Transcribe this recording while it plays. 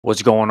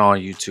What's going on,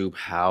 YouTube?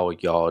 How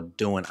y'all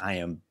doing? I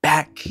am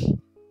back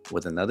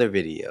with another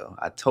video.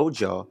 I told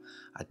y'all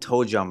I'm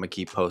gonna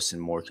keep posting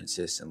more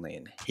consistently,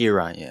 and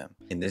here I am.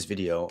 In this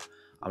video,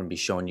 I'm gonna be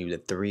showing you the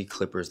 3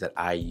 clippers that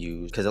I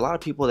use, because a lot of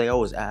people, they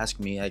always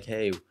ask me like,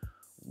 hey,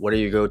 what are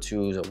your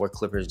go-tos, or what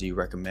clippers do you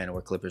recommend, or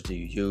what clippers do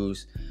you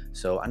use?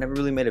 So I never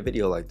really made a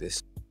video like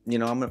this. You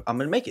know, I'm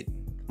gonna make it.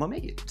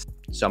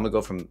 So I'm gonna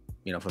go from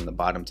the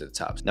bottom to the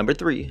top. Number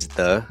 3 is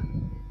the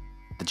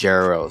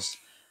JRLs.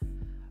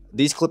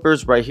 These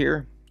clippers right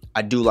here,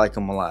 I do like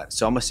them a lot.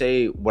 So I'm gonna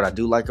say what I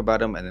do like about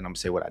them, and then I'm gonna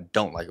say what I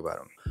don't like about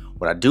them.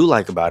 What I do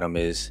like about them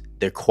is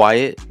they're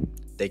quiet,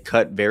 they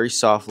cut very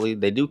softly,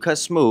 they do cut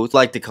smooth.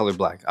 Like the color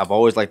black. I've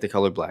always liked the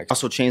color black.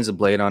 Also changed the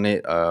blade on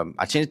it.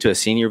 I changed it to a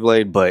senior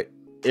blade, but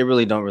it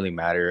really don't really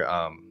matter.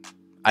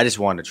 I just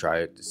wanted to try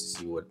it just to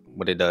see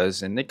what it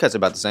does, and it cuts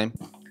about the same.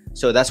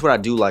 So that's what I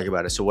do like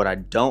about it. So what I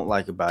don't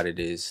like about it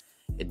is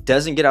it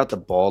doesn't get out the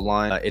ball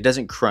line. It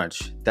doesn't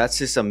crunch. That's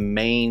just a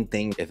main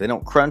thing. If they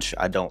don't crunch,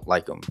 I don't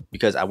like them,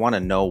 because I want to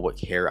know what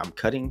hair I'm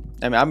cutting.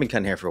 I mean, I've been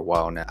cutting hair for a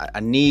while now. I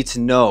need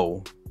to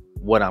know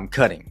what I'm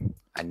cutting.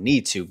 I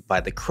need to. By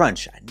the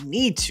crunch, I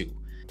need to.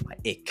 My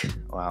ick.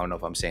 Well, I don't know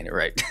if I'm saying it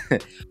right.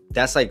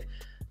 That's like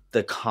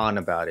the con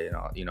about it.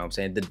 You know what I'm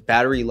saying? The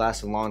battery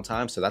lasts a long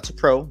time, so that's a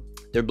pro.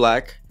 They're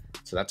black,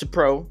 so that's a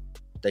pro.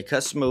 They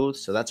cut smooth,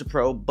 so that's a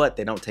pro, but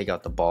they don't take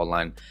out the ball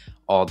line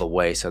all the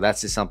way. So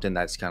that's just something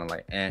that's kind of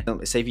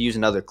like, Say if you use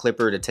another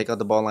clipper to take out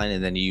the ball line,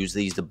 and then you use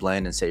these to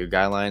blend and set your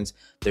guidelines,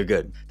 they're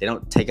good. They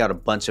don't take out a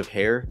bunch of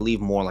hair,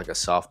 leave more like a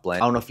soft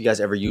blend. I don't know if you guys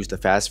ever used the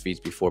fast feeds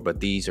before, but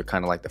these are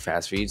kind of like the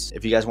fast feeds.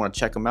 If you guys want to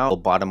check them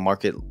out, bottom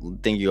market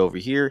thingy over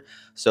here.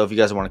 So if you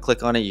guys want to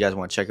click on it, you guys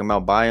want to check them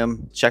out, buy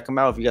them, check them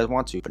out if you guys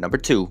want to. But number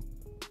 2,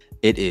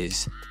 it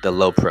is the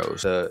low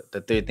pros.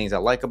 The 3 things I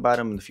like about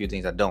them and the few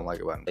things I don't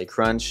like about them. They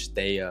crunch,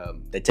 they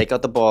take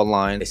out the ball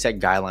line, they set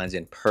guidelines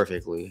in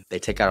perfectly, they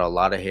take out a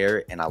lot of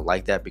hair, and I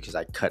like that because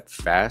I cut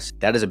fast.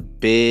 That is a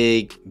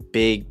big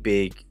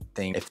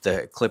thing. If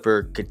the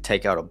clipper could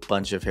take out a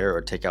bunch of hair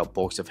or take out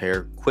bulks of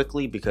hair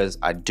quickly, because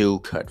I do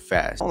cut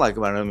fast. What I don't like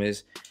about them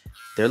is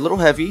they're a little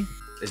heavy.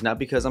 It's not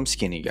because I'm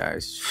skinny,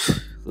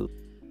 guys.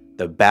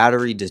 The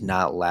battery does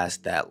not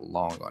last that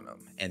long on them,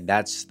 and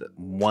that's the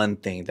one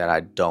thing that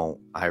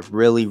I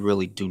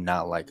really do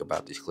not like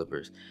about these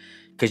clippers,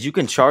 because you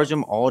can charge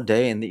them all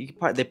day and they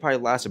probably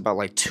last about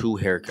like 2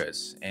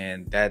 haircuts,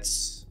 and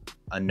that's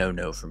a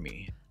no-no for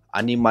me.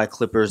 I need my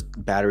clippers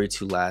battery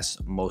to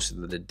last most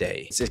of the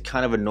day. It's just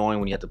kind of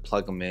annoying when you have to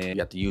plug them in,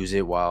 you have to use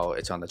it while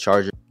it's on the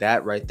charger.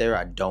 That right there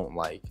I don't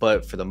like,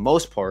 but for the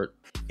most part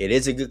it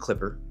is a good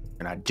clipper,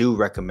 and I do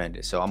recommend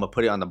it. So I'm gonna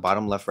put it on the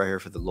bottom left right here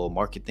for the little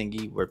market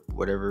thingy,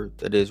 whatever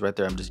that is right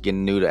there. I'm just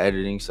getting new to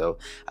editing, so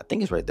I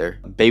think it's right there.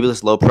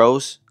 Babyless Low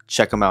Pros,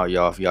 check them out,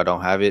 y'all. If y'all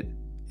don't have it,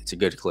 it's a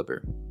good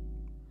clipper.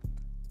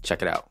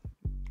 Check it out,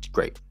 it's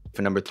great.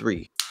 For number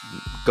 3,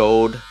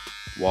 Gold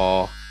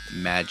Wall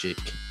Magic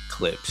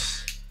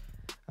Clips.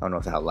 I don't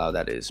know how loud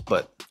that is,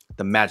 but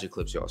the magic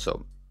clips, y'all.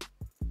 So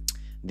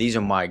these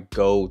are my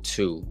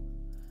go-to.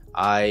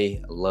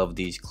 I love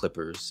these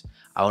clippers.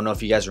 I don't know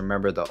if you guys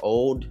remember the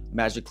old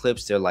magic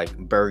clips. They're like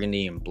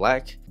burgundy and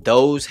black.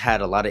 Those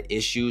had a lot of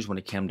issues when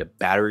it came to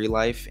battery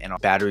life and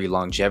battery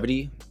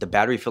longevity. The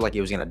battery felt like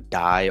it was gonna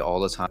die all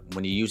the time.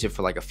 When you use it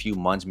for like a few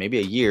months, maybe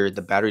a year,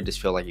 the battery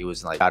just felt like it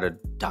was like about to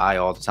die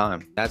all the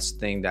time. That's the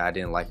thing that I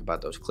didn't like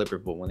about those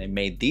clippers. But when they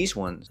made these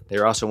ones,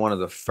 they're also one of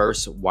the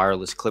first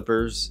wireless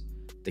clippers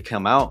to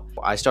come out.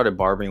 I started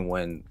barbering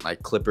when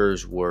like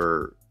clippers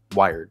were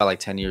wired, like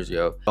 10 years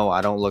ago. Oh,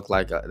 I don't look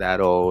like that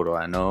old, or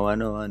I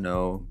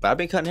know, but I've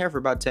been cutting hair for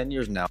about 10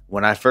 years now.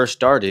 When I first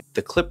started,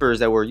 the clippers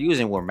that we're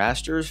using were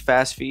masters,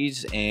 fast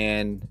feeds,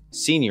 and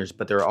seniors,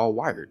 but they're all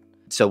wired.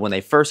 So when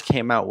they first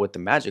came out with the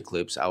magic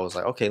clips, I was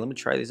like, okay, let me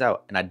try these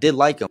out, and I did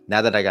like them.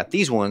 Now that I got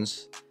these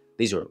ones,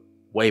 these are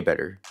way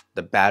better.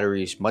 The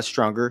battery is much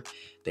stronger,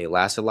 they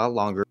last a lot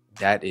longer.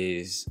 That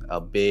is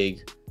a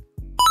big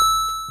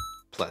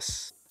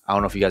plus. I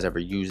don't know if you guys ever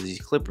use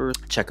these clippers.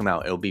 Check them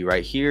out, it'll be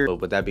right here.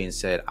 But with that being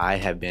said, I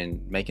have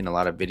been making a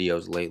lot of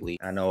videos lately.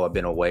 I know I've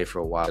been away for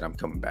a while, but I'm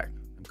coming back.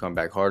 I'm coming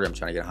back harder. I'm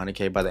trying to get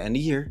 100K by the end of the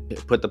year.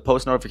 Put the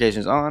post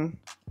notifications on,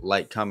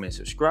 like, comment,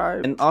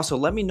 subscribe, and also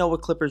let me know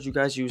what clippers you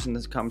guys use in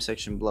the comment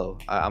section below.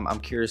 I'm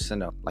curious to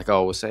know. Like I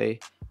always say,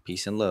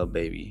 peace and love,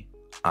 baby.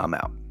 I'm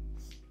out.